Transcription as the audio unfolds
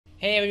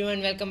Hey everyone,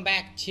 welcome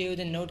back to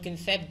the Node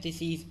Concept.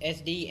 This is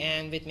SD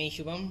and with me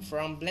Shubham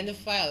from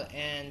Blenderphile,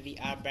 and we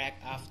are back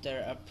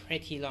after a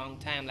pretty long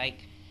time,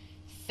 like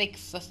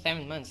 6 or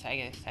 7 months, I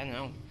guess. I don't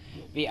know.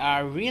 We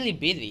are really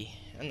busy.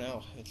 I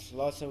know it's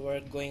lots of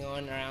work going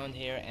on around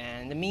here,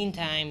 and in the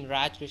meantime,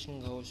 Raj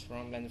Krishnan Ghosh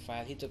from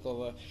Blenderphile, he took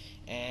over,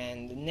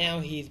 and now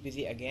he's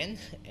busy again,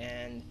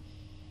 and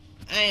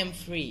I am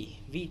free.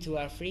 We two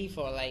are free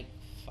for like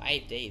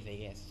 5 days, I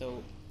guess.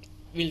 So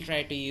we'll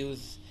try to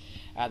use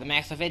the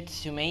max of it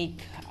to make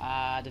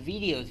the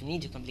videos you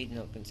need to complete the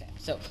node concept.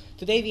 So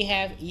today we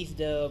have is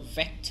the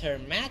vector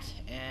math,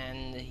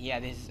 and yeah,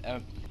 this is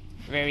a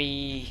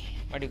very,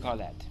 what do you call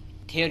that,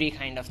 theory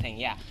kind of thing.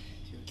 Yeah,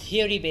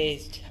 theory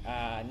based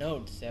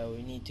node, so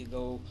we need to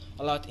go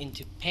a lot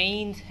into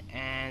Paint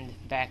and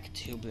back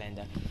to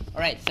Blender.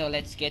 Alright, so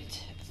let's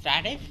get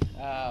started.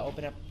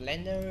 Open up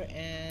Blender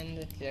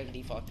and select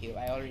default view.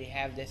 I already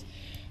have this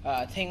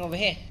thing over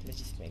here. Let's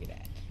just make it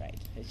add. Right,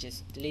 let's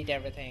just delete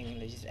everything.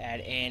 Let's just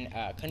add in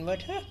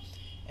converter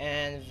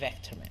and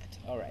vector math.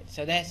 Alright,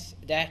 so that's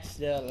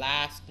the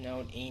last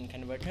node in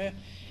converter.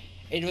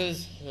 It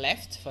was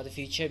left for the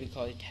future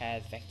because it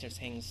has vector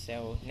things.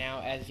 So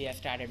now as we have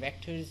started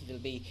vectors, we'll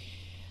be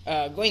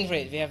going for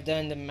it. We have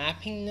done the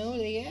mapping node,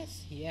 I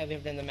guess. Yeah, we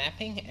have done the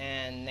mapping,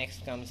 and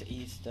next comes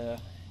is the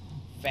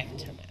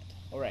vector math.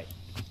 Alright,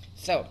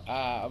 so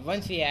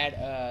once we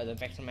add the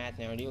vector math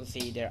node, you'll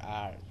see there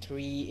are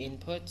 3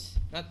 inputs,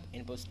 not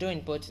inputs, 2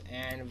 inputs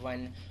and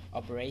 1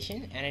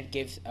 operation, and it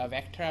gives a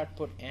vector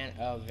output and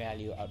a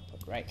value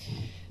output, right?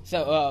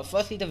 So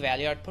firstly, the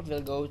value output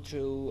will go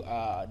through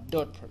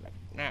dot product.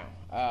 Now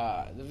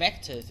the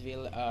vectors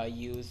will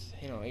use,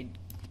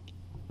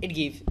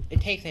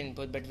 it takes an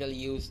input, but we'll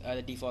use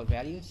the default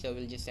value. So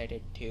we'll just set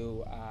it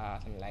to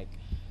something like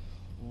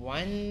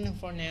 1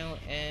 for now,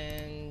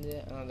 and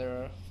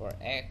another for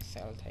x.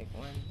 I'll take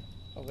 1.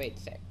 Oh wait, a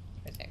sec.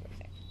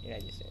 Did I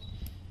just say?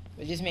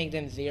 We'll just make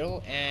them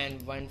 0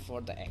 and 1 for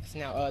the x.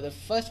 Now the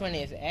first one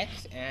is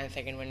x, and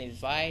second one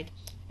is y,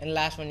 and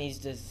last one is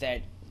the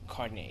z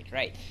coordinate,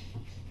 right?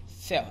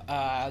 So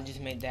I'll just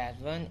make that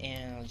one,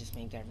 and I'll just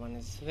make that one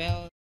as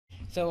well.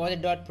 So what the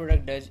dot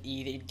product does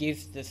is it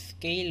gives the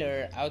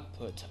scalar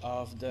output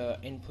of the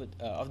input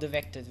of the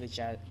vectors which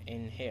are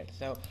in here.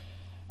 So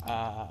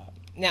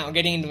now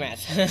getting into math.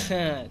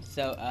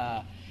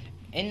 So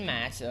in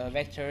math, a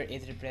vector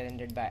is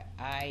represented by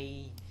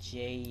I,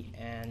 J,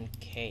 and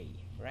K,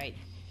 right?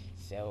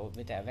 So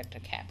with a vector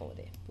cap over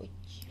there. Put it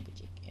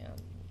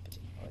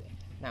over there.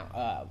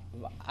 Now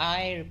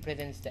I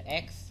represents the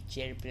x,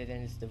 J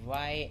represents the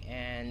y,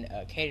 and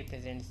K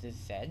represents the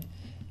z.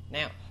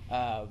 Now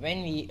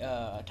when we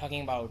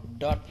talking about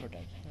dot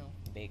product,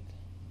 big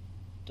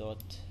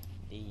dot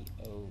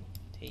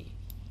D-O-T,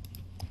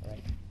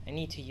 right? I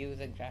need to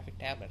use a graphic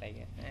tablet, I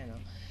guess. I don't know.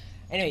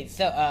 Anyway,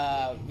 so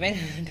when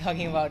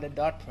talking about a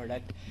dot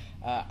product,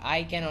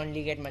 I can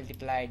only get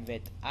multiplied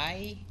with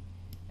I,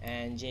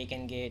 and J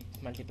can get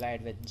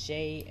multiplied with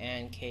J,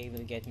 and K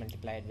will get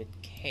multiplied with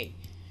K.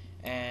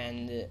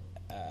 And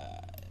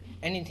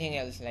anything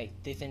else like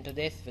this into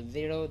this with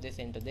 0, this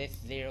into this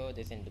 0,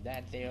 this into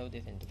that 0,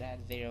 this into that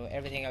 0,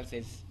 everything else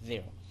is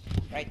 0,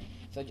 right?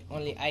 So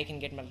only I can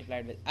get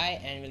multiplied with I,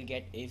 and will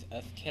get is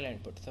a scalar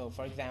input. So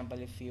for example,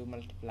 if you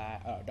multiply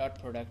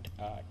dot product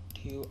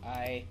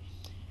 2i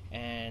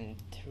and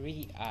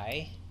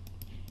 3i,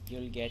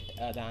 you'll get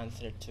the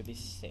answer to be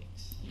 6.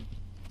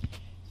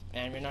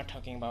 And we're not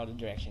talking about the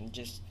direction, it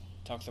just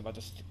talks about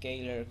the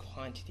scalar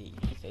quantity.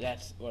 So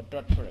that's what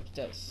dot product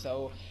does.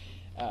 So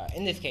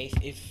in this case,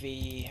 if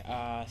we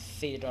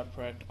say the dot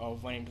product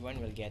of 1 into 1,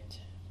 we'll get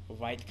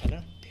white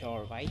color,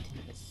 pure white.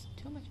 It's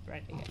too much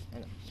bright, I guess. I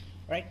know,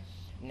 right?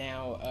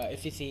 Now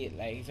if you see,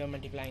 like if you're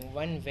multiplying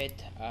 1 with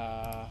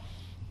a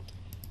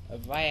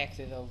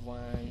y-axis of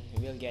 1,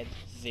 we'll get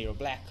 0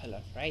 black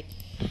color, right?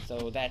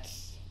 So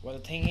that's what the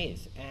thing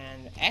is.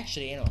 And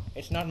actually,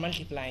 it's not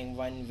multiplying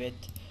 1 with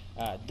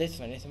this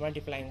one, it's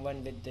multiplying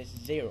 1 with this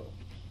 0.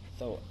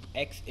 So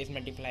x is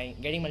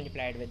getting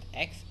multiplied with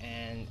x,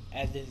 and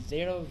as this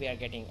 0, we are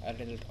getting a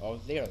result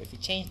of 0. If you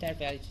change that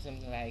value to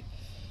something like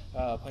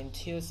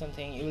 0.2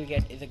 something, you will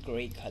get is a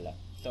gray color.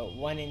 So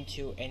 1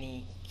 into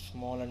any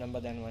smaller number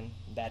than 1,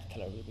 that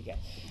color will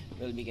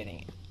be getting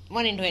it.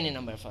 1 into any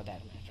number for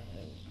that matter.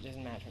 It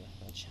doesn't matter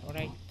much.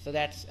 Alright, so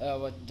that's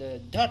what the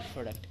dot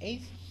product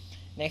is.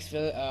 Next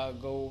we'll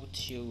go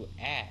to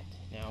add.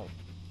 Now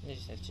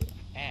let's just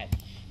add.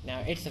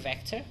 Now it's a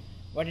vector.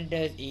 What it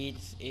does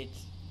is it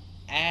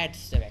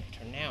adds the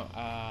vector.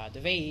 Now the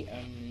way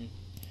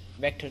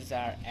vectors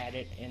are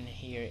added in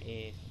here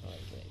is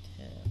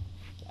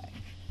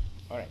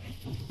alright.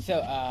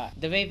 So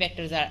the way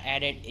vectors are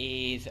added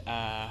is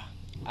the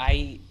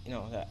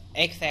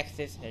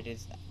x-axis, that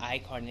is I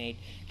coordinate,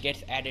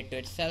 gets added to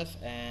itself,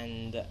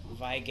 and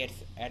y gets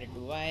added to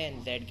y,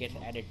 and z gets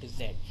added to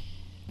z.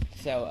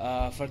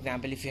 So for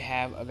example, if you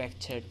have a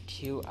vector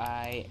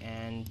 2i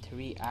and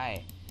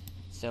 3i,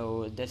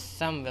 so the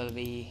sum will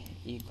be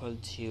equal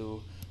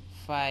to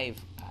 5i.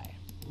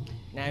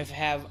 Now if you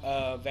have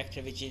a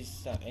vector which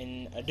is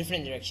in a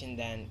different direction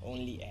than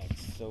only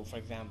x, so for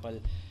example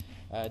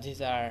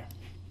these are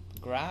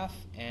graph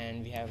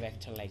and we have a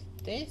vector like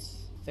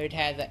this, so it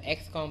has a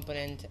x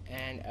component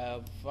and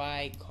a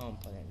y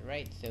component,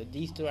 right? So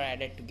these two are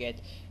added to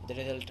get the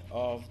result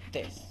of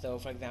this. So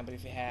for example,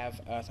 if you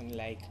have something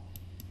like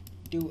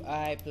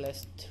 2i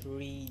plus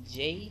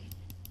 3j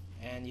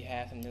and you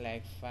have something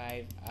like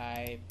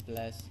 5i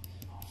plus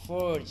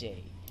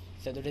 4j,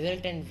 so the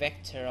resultant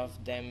vector of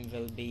them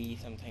will be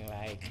something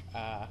like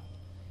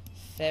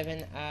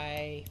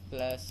 7i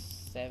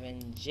plus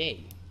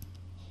 7j.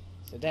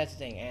 So that's the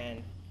thing,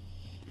 and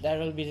that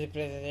will be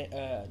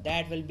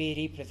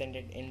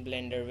represented in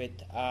Blender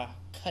with a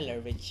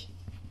color, which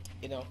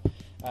the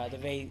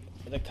way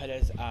the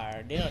colors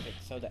are denoted.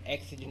 So the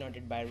x is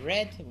denoted by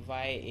red,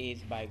 y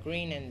is by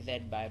green, and z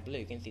by blue.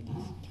 You can see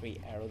these three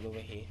arrows over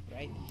here,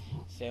 right?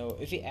 So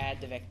if we add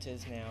the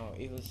vectors now,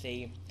 you will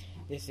see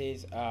this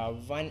is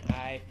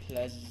 1i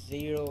plus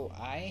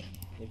 0i,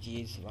 which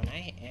is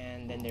 1i,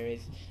 and then there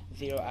is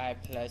 0i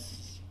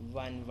plus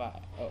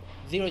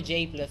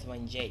 0j plus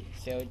 1j.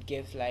 So it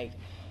gives like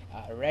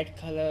red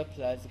color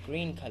plus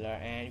green color,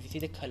 and if you see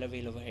the color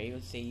wheel over here,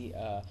 you'll see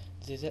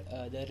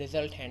the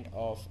resultant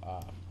of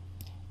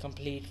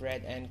complete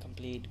red and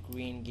complete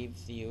green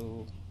gives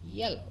you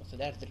yellow. So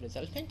that's the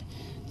resultant.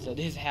 So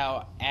this is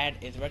how add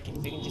is working.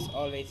 So you can just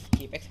always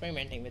keep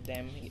experimenting with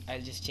them.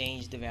 I'll just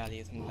change the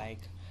values and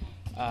like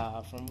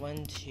from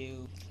 1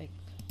 to like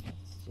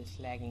it's just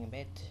lagging a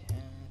bit,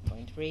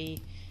 0.3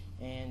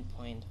 and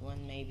 0.1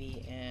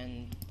 maybe,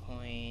 and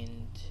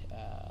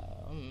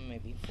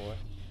maybe 4,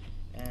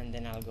 and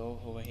then I'll go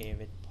over here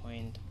with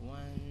 0.1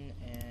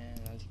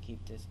 and I'll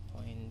keep this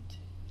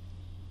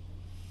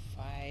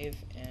 0.5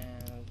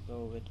 and I'll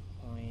go with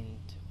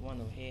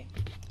 0.1 over here,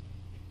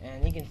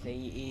 and you can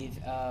see is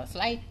a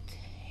slight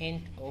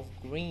hint of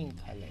green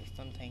color,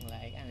 something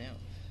like, I don't know,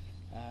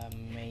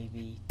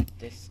 maybe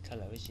this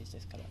color, which is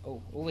this color.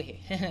 Oh, over here.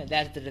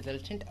 That's the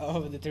resultant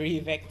of the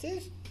three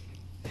vectors.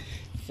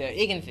 So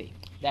you can see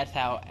that's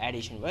how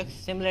addition works.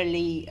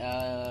 Similarly,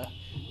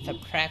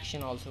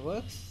 subtraction also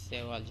works.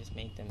 So I'll just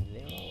make them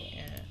 0,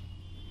 and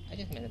I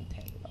just made them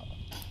 10.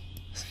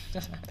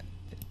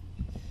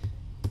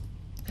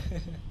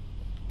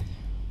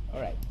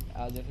 Alright,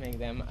 I'll just make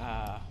them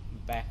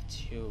back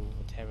to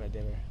whatever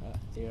they were,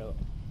 0.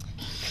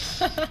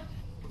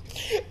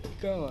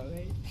 Come on,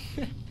 mate.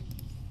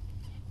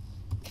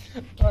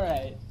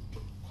 Alright.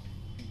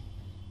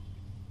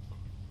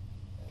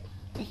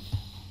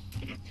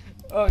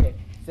 Okay,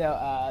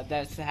 so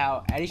that's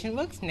how addition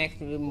works. Next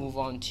we'll move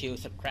on to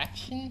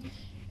subtraction,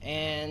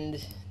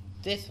 and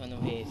this one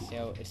over here,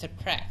 so it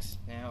subtracts.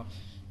 Now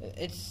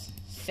it's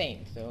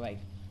same, so like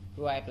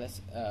 2i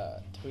plus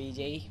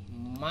 3j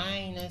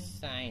minus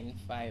sine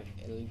 5,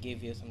 it'll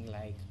give you something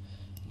like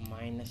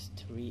minus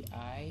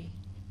 3i.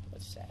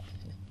 What's that?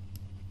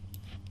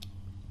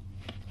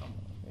 Come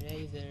on,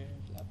 eraser,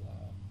 blah blah.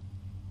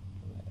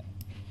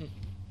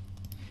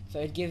 So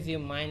it gives you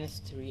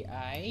minus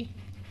 3i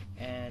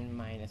and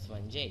minus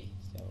 1j.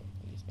 So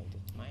we'll just make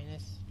it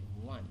minus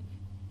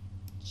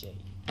 1j.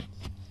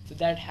 So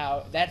that's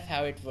how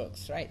it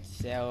works, right?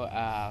 So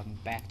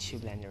back to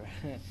Blender.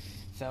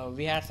 So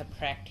we are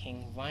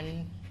subtracting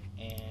 1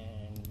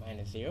 and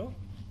minus 0.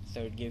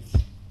 So it gives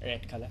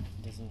red color,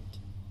 doesn't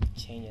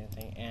change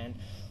anything. And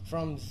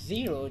from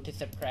 0 to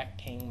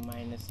subtracting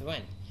minus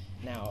 1.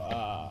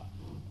 Now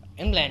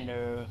in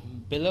Blender,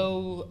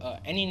 below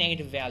any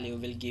negative value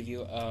will give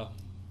you a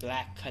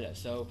black color,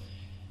 so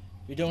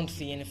we don't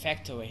see an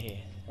effect over here,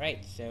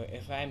 right? So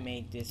if I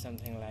make this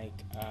something like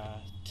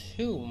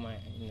 2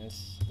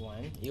 minus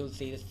 1, you'll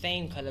see the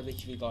same color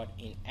which we got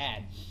in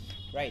add,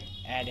 right?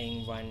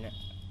 Adding 1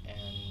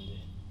 and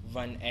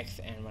 1x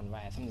and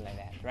 1y, something like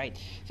that, right?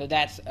 So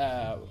that's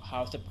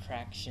how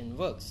subtraction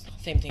works.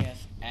 Same thing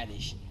as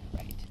addition,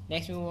 right?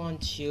 Next we move on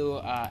to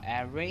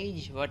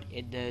average. What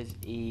it does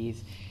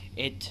is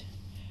it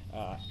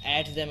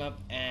adds them up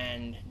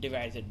and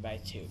divides it by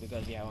 2,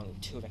 because we have only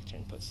 2 vector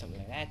inputs, something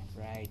like that,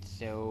 right?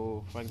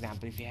 So for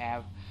example, if you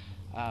have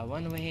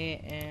 1 over here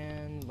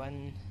and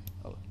 0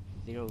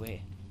 over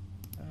here,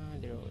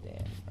 0 over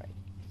there, right?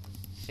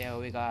 So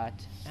we got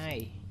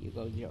you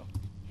go 0,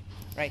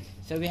 right?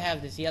 So we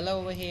have this yellow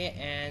over here,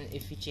 and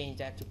if you change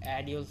that to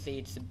add, you'll see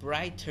it's a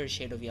brighter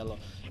shade of yellow,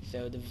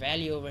 so the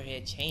value over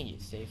here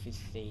changes. So if you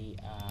see,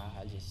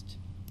 I'll just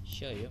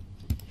show you.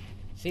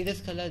 See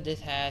this color, this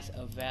has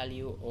a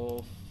value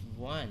of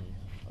 1,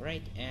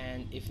 right?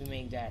 And if you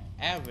make that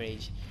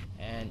average,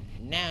 and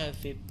now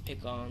if we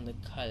pick on the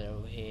color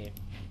over here,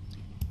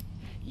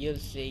 you'll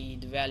see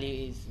the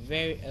value is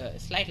very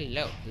slightly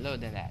lower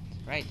than that,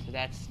 right? So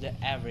that's the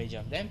average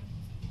of them.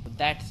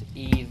 That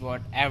is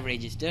what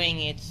average is doing.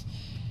 It's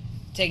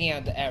taking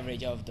out the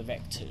average of the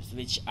vectors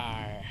which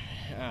are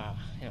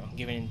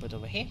given input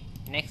over here.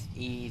 Next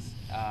is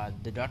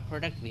the dot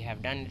product. We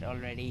have done it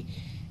already.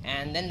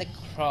 And then the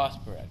cross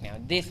product. Now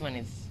this one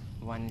is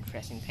one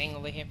interesting thing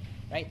over here,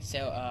 right?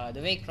 So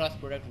the way cross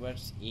product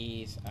works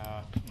is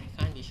it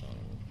can't be shown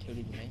in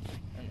 2D dimension.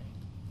 I don't know.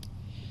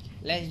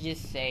 Let's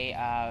just say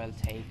we'll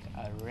take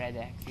a red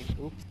axis.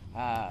 Oops.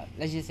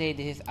 Let's just say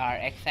this is our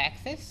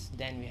x-axis.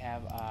 Then we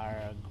have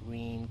our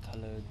green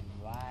colored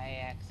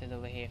y-axis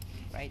over here,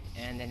 right?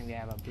 And then we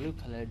have a blue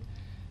colored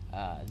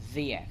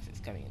z-axis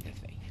coming in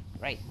this way,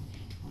 right?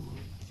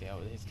 So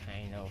this is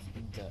kind of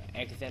the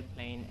xz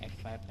plane,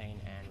 xy plane,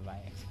 and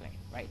yx plane,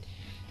 right?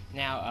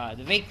 Now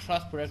the way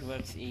cross product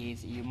works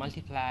is you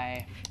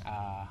multiply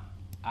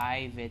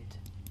I with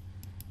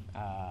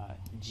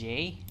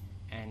j,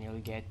 and you'll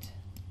get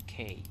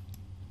k,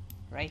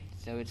 right?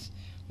 So it's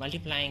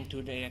multiplying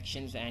two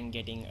directions and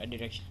getting a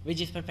direction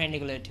which is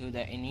perpendicular to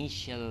the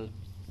initial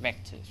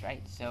vectors,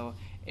 right? So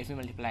if we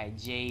multiply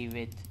j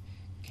with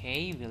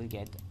k, we'll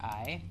get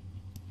I,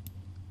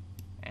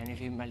 and if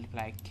we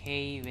multiply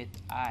k with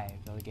I,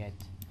 we'll get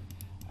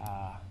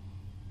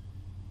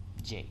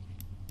j,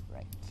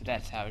 right? So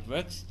that's how it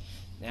works.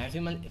 Now if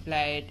we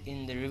multiply it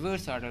in the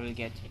reverse order, we'll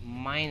get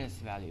minus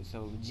value.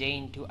 So j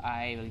into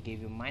I will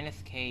give you minus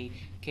k,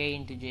 k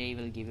into j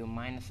will give you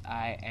minus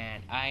I,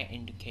 and I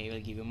into k will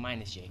give you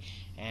minus j.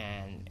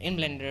 And in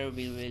Blender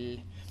we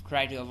will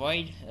try to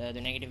avoid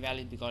the negative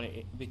values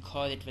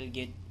because it will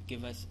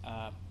give us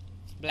a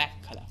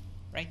black color,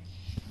 right?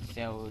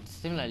 So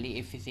similarly,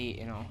 if you see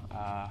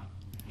a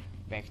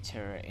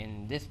vector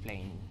in this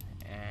plane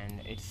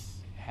and it's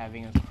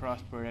having a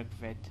cross product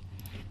with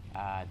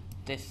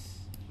this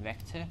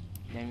vector,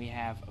 then we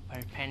have a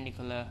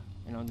perpendicular,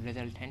 the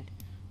resultant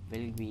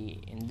will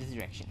be in this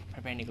direction,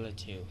 perpendicular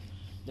to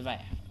the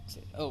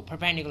y-axis.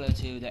 Perpendicular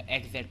to the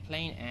xz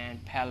plane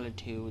and parallel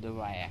to the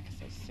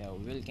y-axis. So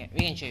we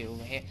can show you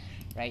over here,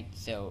 right?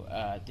 So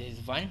this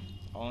is 1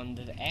 on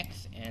the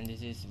x and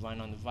this is 1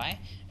 on the y,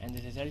 and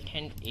the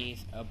resultant is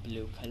a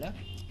blue color.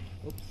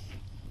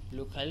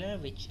 Blue color,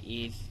 which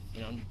is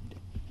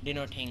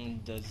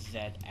denoting the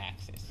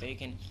z-axis. So you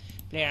can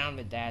play around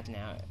with that.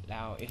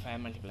 Now if I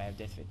multiply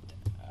this with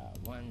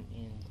 1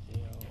 in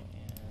 0,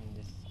 and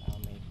this I'll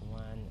make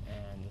 1,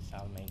 and this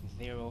I'll make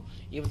 0,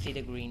 you will see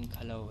the green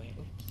color over here.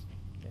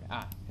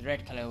 The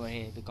red color over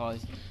here,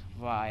 because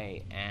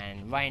y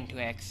into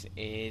x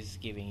is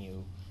giving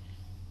you,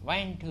 y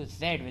into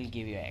z will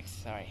give you x.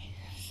 Sorry,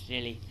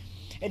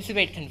 it's a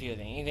bit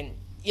confusing.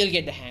 You'll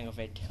get the hang of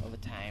it over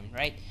time,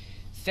 right?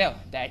 So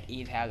that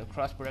is how the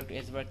cross product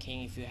is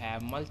working. If you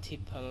have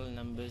multiple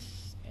numbers,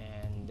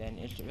 and then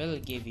it will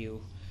give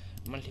you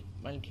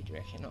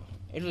multi-direction. No,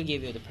 it will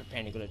give you the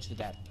perpendicular to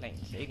that plane.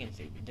 So you can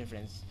see the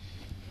difference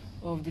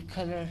of the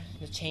color,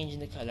 the change in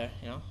the color.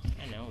 I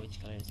don't know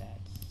which color is that.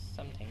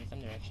 Some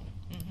direction.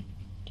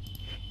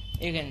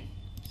 You can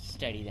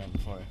study them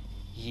for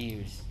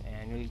years,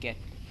 and you'll get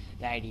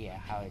the idea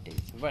how it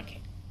is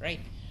working, right?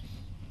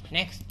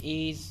 Next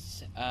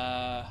is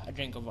a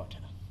drink of water.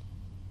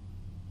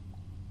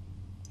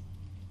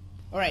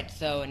 Alright,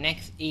 so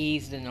next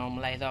is the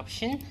normalize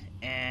option,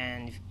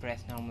 and if you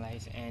press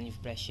normalize and if you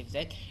press shift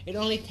Z, it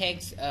only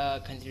takes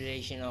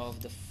consideration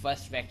of the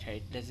first vector.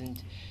 It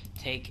doesn't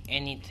take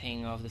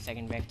anything of the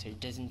second vector.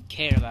 It doesn't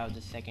care about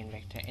the second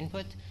vector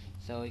input,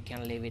 so you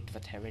can leave it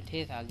whatever it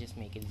is. I'll just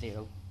make it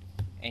 0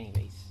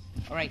 anyways.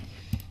 Alright,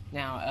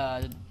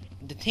 now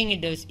the thing it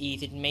does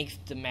is it makes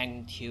the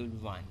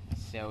magnitude 1.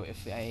 So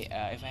if I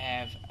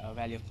have a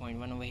value of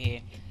 0.1 over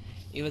here,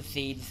 you will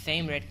see the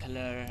same red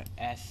color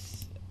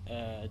as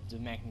the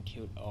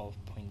magnitude of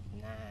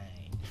 0.9.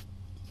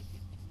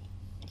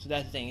 So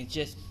that's the thing. It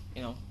just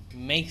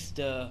makes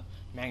the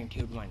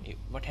magnitude 1.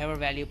 Whatever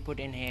value put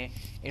in here,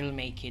 it will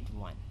make it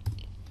 1.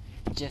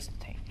 Just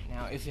think.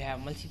 Now, if you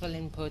have multiple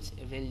inputs,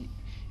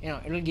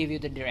 it will give you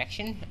the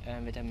direction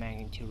with a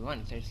magnitude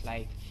 1. So it's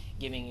like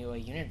giving you a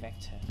unit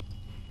vector.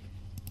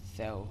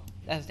 So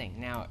that's the thing.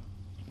 Now,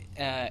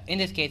 in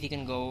this case, you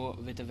can go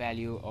with a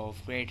value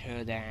of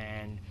greater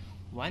than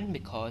 1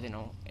 because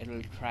it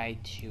will try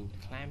to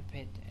clamp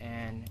it,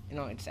 and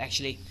it's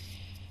actually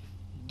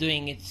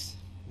doing its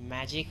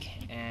magic.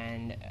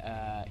 And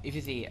if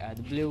you see,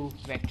 the blue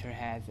vector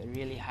has a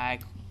really high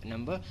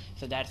number,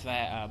 so that's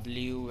why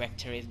blue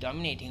vector is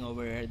dominating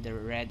over the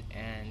red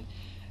and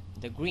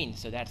the green.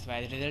 So that's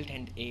why the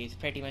resultant is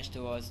pretty much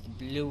towards the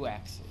blue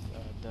axis,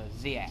 the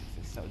z-axis.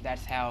 So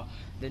that's how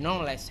the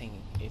normalized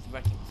thing is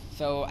working.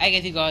 So I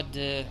guess you got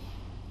the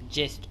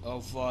gist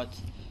of what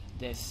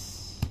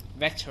this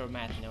vector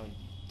math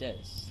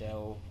does.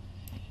 So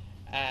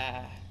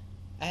I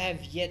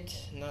have yet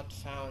not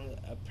found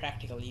a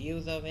practical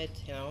use of it.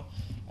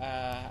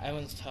 I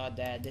once thought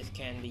that this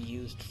can be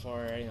used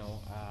for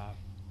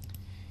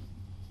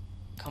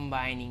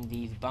combining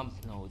these bump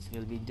nodes.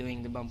 We'll be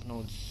doing the bump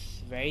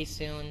nodes very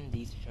soon.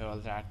 These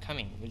tutorials are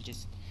coming. We'll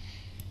just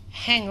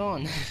hang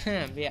on.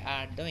 We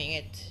are doing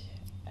it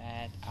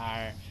at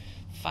our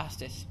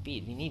fastest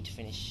speed. We need to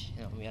finish.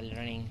 We are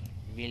running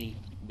really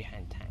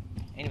behind time.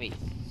 Anyways,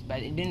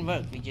 but it didn't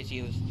work. We just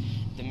used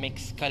the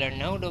mix color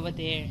node over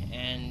there,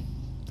 and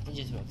it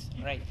just works.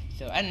 Right.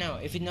 So I don't know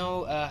if you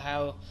know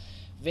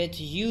where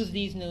to use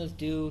these nodes.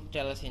 Do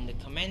tell us in the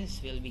comments.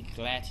 We'll be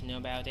glad to know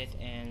about it,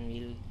 and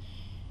we'll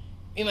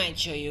we might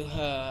show you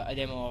a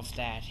demo of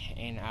that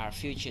in our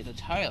future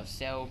tutorials.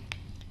 So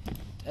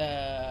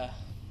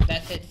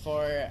that's it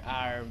for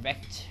our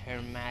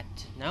vector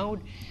math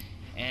node,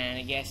 and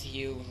I guess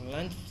you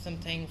learned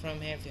something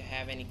from here. If you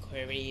have any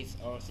queries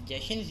or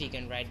suggestions, you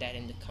can write that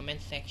in the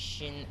comment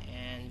section,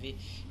 and you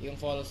can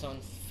follow us on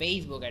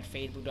Facebook at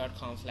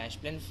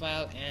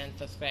facebook.com/Blenderphile, and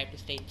subscribe to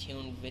stay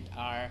tuned with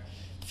our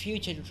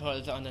future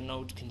tutorials on the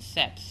node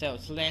concept. So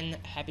till then,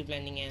 happy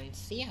blending and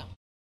see ya.